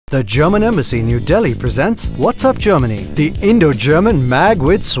The German Embassy New Delhi presents What's Up Germany, the Indo-German mag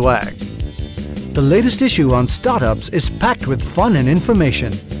with swag. The latest issue on startups is packed with fun and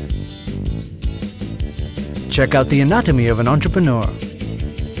information. Check out the anatomy of an entrepreneur.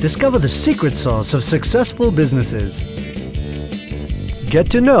 Discover the secret sauce of successful businesses.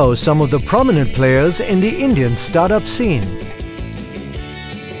 Get to know some of the prominent players in the Indian startup scene.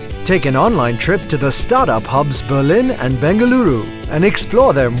 Take an online trip to the startup hubs Berlin and Bengaluru and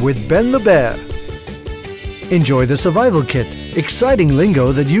explore them with Ben the Bear. Enjoy the survival kit, exciting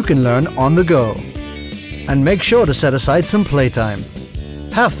lingo that you can learn on the go. And make sure to set aside some playtime.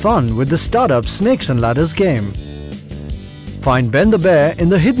 Have fun with the startup Snakes and Ladders game. Find Ben the Bear in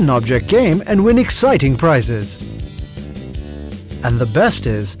the Hidden Object game and win exciting prizes. And the best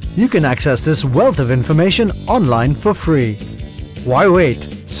is, you can access this wealth of information online for free. Why wait?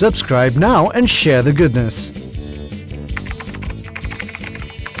 Subscribe now and share the goodness.